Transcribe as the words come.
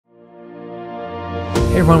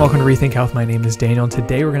Hey everyone, welcome to Rethink Health. My name is Daniel, and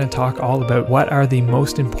today we're going to talk all about what are the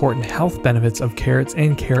most important health benefits of carrots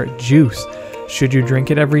and carrot juice. Should you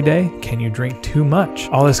drink it every day? Can you drink too much?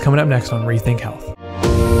 All this coming up next on Rethink Health.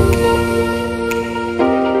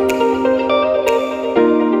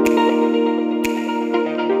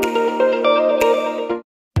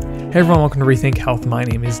 Hey everyone, welcome to Rethink Health. My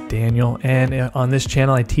name is Daniel, and on this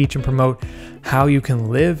channel I teach and promote how you can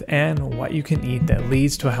live and what you can eat that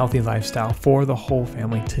leads to a healthy lifestyle for the whole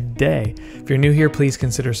family today. If you're new here, please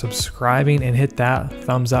consider subscribing and hit that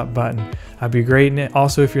thumbs up button. That'd be great. And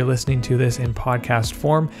also, if you're listening to this in podcast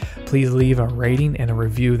form, please leave a rating and a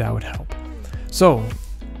review. That would help. So,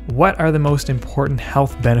 what are the most important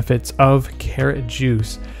health benefits of carrot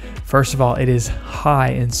juice? First of all, it is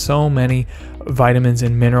high in so many vitamins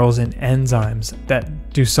and minerals and enzymes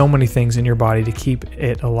that do so many things in your body to keep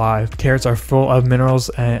it alive. Carrots are full of minerals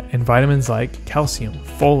and vitamins like calcium,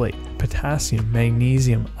 folate, potassium,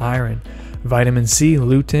 magnesium, iron, vitamin C,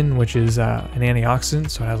 lutein, which is an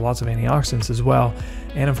antioxidant, so it has lots of antioxidants as well,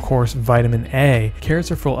 and of course vitamin A.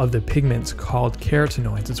 Carrots are full of the pigments called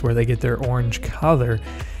carotenoids. It's where they get their orange color,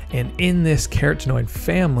 and in this carotenoid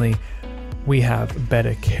family we have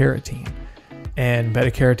beta-carotene. And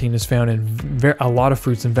beta-carotene is found in a lot of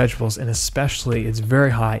fruits and vegetables, and especially it's very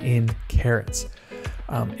high in carrots.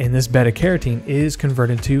 And this beta-carotene is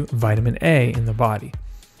converted to vitamin A in the body.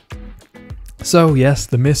 So yes,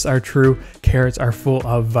 the myths are true. Carrots are full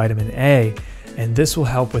of vitamin A, and this will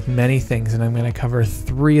help with many things. And I'm going to cover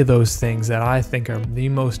 3 of those things that I think are the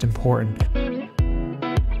most important.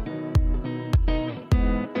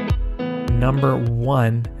 Number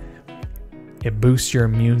 1, it boosts your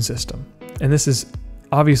immune system. And this is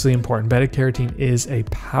obviously important. Beta-carotene is a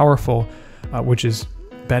powerful,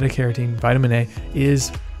 beta-carotene, vitamin A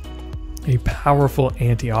is a powerful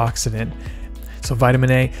antioxidant. So vitamin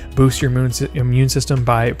A boosts your immune system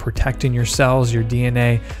by protecting your cells, your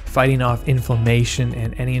DNA, fighting off inflammation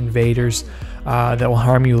and any invaders that will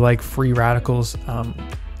harm you, like free radicals.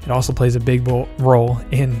 It also plays a big role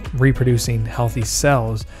in reproducing healthy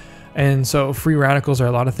cells. And so free radicals are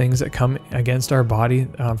a lot of things that come against our body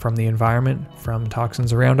from the environment, from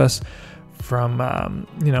toxins around us, from,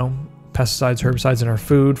 pesticides, herbicides in our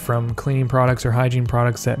food, from cleaning products or hygiene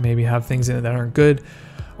products that maybe have things in it that aren't good.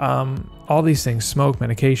 All these things, smoke,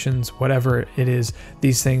 medications, whatever it is,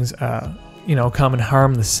 these things, come and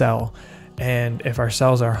harm the cell. And if our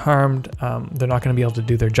cells are harmed, they're not going to be able to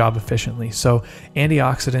do their job efficiently. So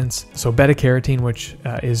antioxidants, so beta-carotene, which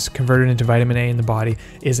is converted into vitamin A in the body,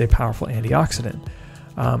 is a powerful antioxidant.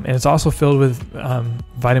 And it's also filled with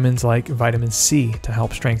vitamins like vitamin C to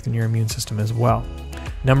help strengthen your immune system as well.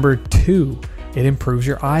 Number 2, it improves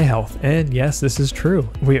your eye health. And yes, this is true.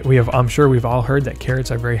 I'm sure we've all heard that carrots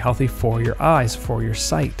are very healthy for your eyes, for your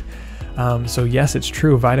sight. So yes, it's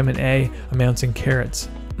true. Vitamin A amounts in carrots.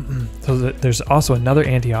 So there's also another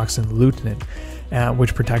antioxidant, lutein,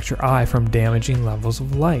 which protects your eye from damaging levels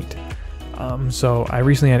of light. So I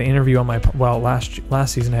recently had an interview on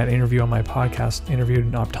last season I had an interview on my podcast, interviewed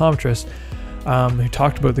an optometrist who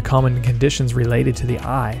talked about the common conditions related to the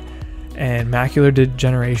eye, and macular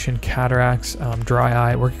degeneration, cataracts, dry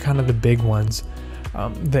eye were kind of the big ones.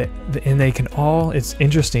 And they can all, it's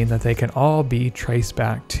interesting that they can all be traced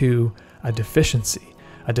back to a deficiency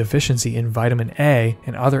in vitamin A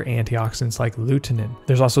and other antioxidants like lutein.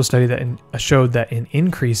 There's also a study that showed that an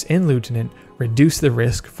increase in lutein reduced the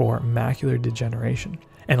risk for macular degeneration.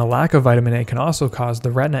 And a lack of vitamin A can also cause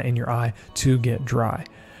the retina in your eye to get dry.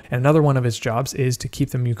 And another one of its jobs is to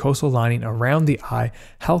keep the mucosal lining around the eye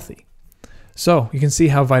healthy. So you can see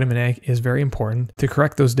how vitamin A is very important to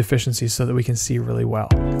correct those deficiencies so that we can see really well.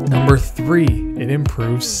 Number 3, it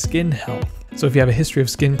improves skin health. So if you have a history of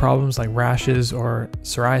skin problems like rashes or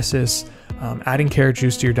psoriasis, adding carrot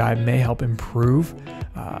juice to your diet may help improve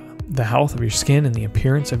the health of your skin and the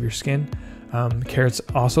appearance of your skin. Carrots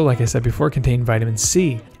also, like I said before, contain vitamin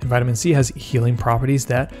C, and vitamin C has healing properties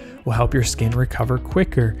that will help your skin recover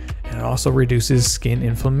quicker, and it also reduces skin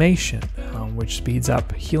inflammation, which speeds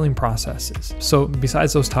up healing processes. So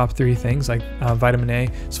besides those top 3 things, like vitamin A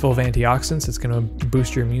is full of antioxidants, it's going to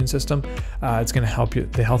boost your immune system, it's going to help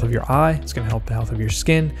the health of your eye, it's going to help the health of your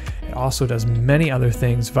skin. It also does many other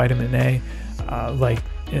things. Vitamin A,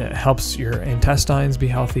 it helps your intestines be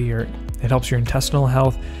healthy, or it helps your intestinal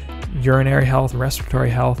health, urinary health, respiratory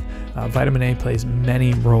health. Vitamin A plays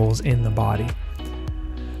many roles in the body.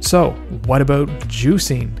 So what about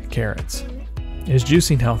juicing carrots? Is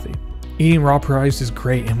juicing healthy? Eating raw produce is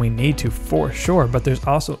great, and we need to for sure,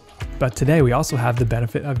 but today we also have the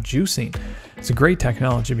benefit of juicing. It's a great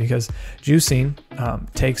technology because juicing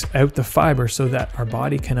takes out the fiber so that our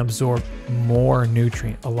body can absorb more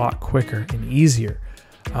nutrient a lot quicker and easier.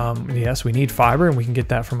 Yes, we need fiber, and we can get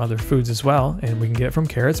that from other foods as well, and we can get it from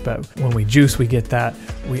carrots, but when we juice, we get that,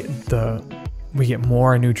 we get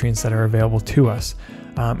more nutrients that are available to us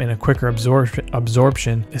in a quicker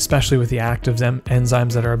absorption, especially with the active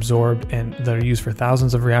enzymes that are absorbed and that are used for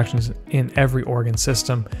thousands of reactions in every organ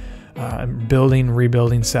system,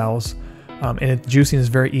 rebuilding cells. And juicing is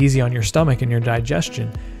very easy on your stomach and your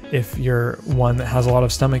digestion. If you're one that has a lot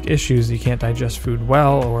of stomach issues, you can't digest food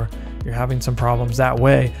well, or you're having some problems that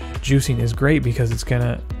way, juicing is great because it's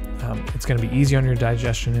gonna be easy on your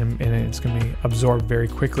digestion, and it's gonna be absorbed very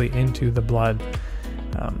quickly into the blood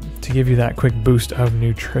to give you that quick boost of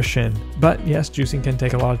nutrition. But yes, juicing can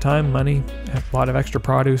take a lot of time, money, a lot of extra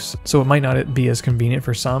produce, so it might not be as convenient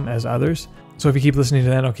for some as others. So if you keep listening to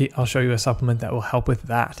that, I'll show you a supplement that will help with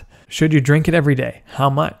that. Should you drink it every day? How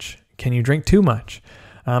much? Can you drink too much?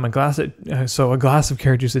 A glass of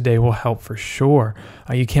carrot juice a day will help for sure.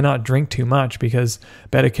 You cannot drink too much because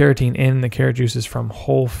beta-carotene in the carrot juice is from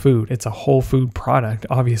whole food. It's a whole food product,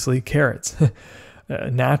 obviously, carrots.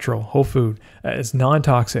 Natural, whole food. It's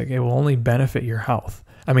non-toxic. It will only benefit your health.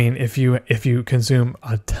 I mean, if you consume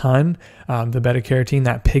a ton, the beta-carotene,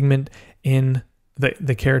 that pigment in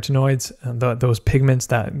the carotenoids, those pigments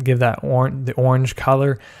that give that the orange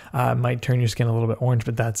color, might turn your skin a little bit orange,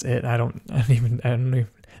 but that's it. I don't know.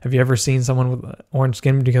 Have you ever seen someone with orange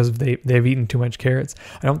skin because they've eaten too much carrots?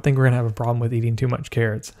 I don't think we're gonna have a problem with eating too much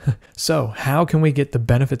carrots. So how can we get the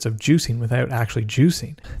benefits of juicing without actually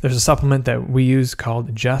juicing? There's a supplement that we use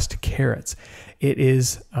called Just Carrots. It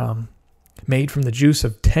is made from the juice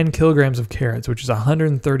of 10 kilograms of carrots, which is around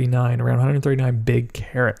 139 big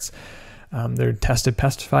carrots. They're tested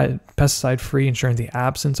pesticide-free, ensuring the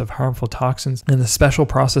absence of harmful toxins, and the special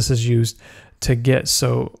process is used to get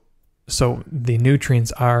so the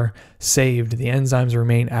nutrients are saved, the enzymes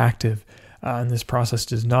remain active, and this process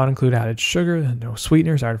does not include added sugar, no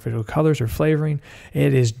sweeteners, artificial colors, or flavoring.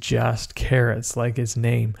 It is just carrots, like its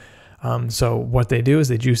name. So what they do is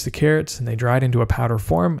they juice the carrots and they dry it into a powder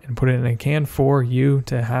form and put it in a can for you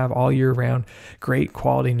to have all year round. Great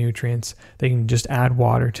quality nutrients. They can just add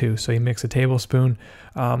water too. So you mix a tablespoon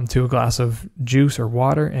to a glass of juice or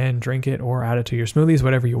water and drink it, or add it to your smoothies,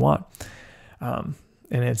 whatever you want.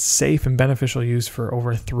 And it's safe and beneficial use for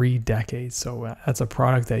over 3 decades. So that's a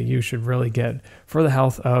product that you should really get for the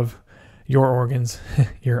health of your organs,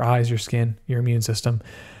 your eyes, your skin, your immune system.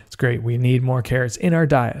 It's great. We need more carrots in our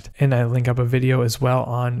diet. And I link up a video as well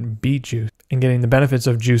on beet juice and getting the benefits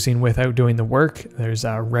of juicing without doing the work. There's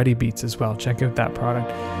Ready Beets as well. Check out that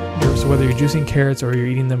product. So whether you're juicing carrots or you're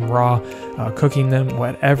eating them raw, cooking them,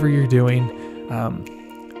 whatever you're doing,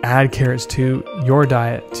 add carrots to your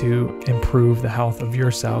diet to improve the health of your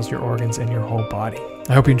cells, your organs, and your whole body.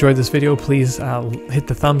 I hope you enjoyed this video. Please hit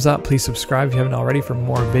the thumbs up. Please subscribe if you haven't already for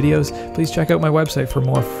more videos. Please check out my website for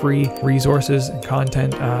more free resources and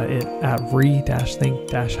content at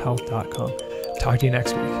re-think-health.com. Talk to you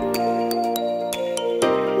next week.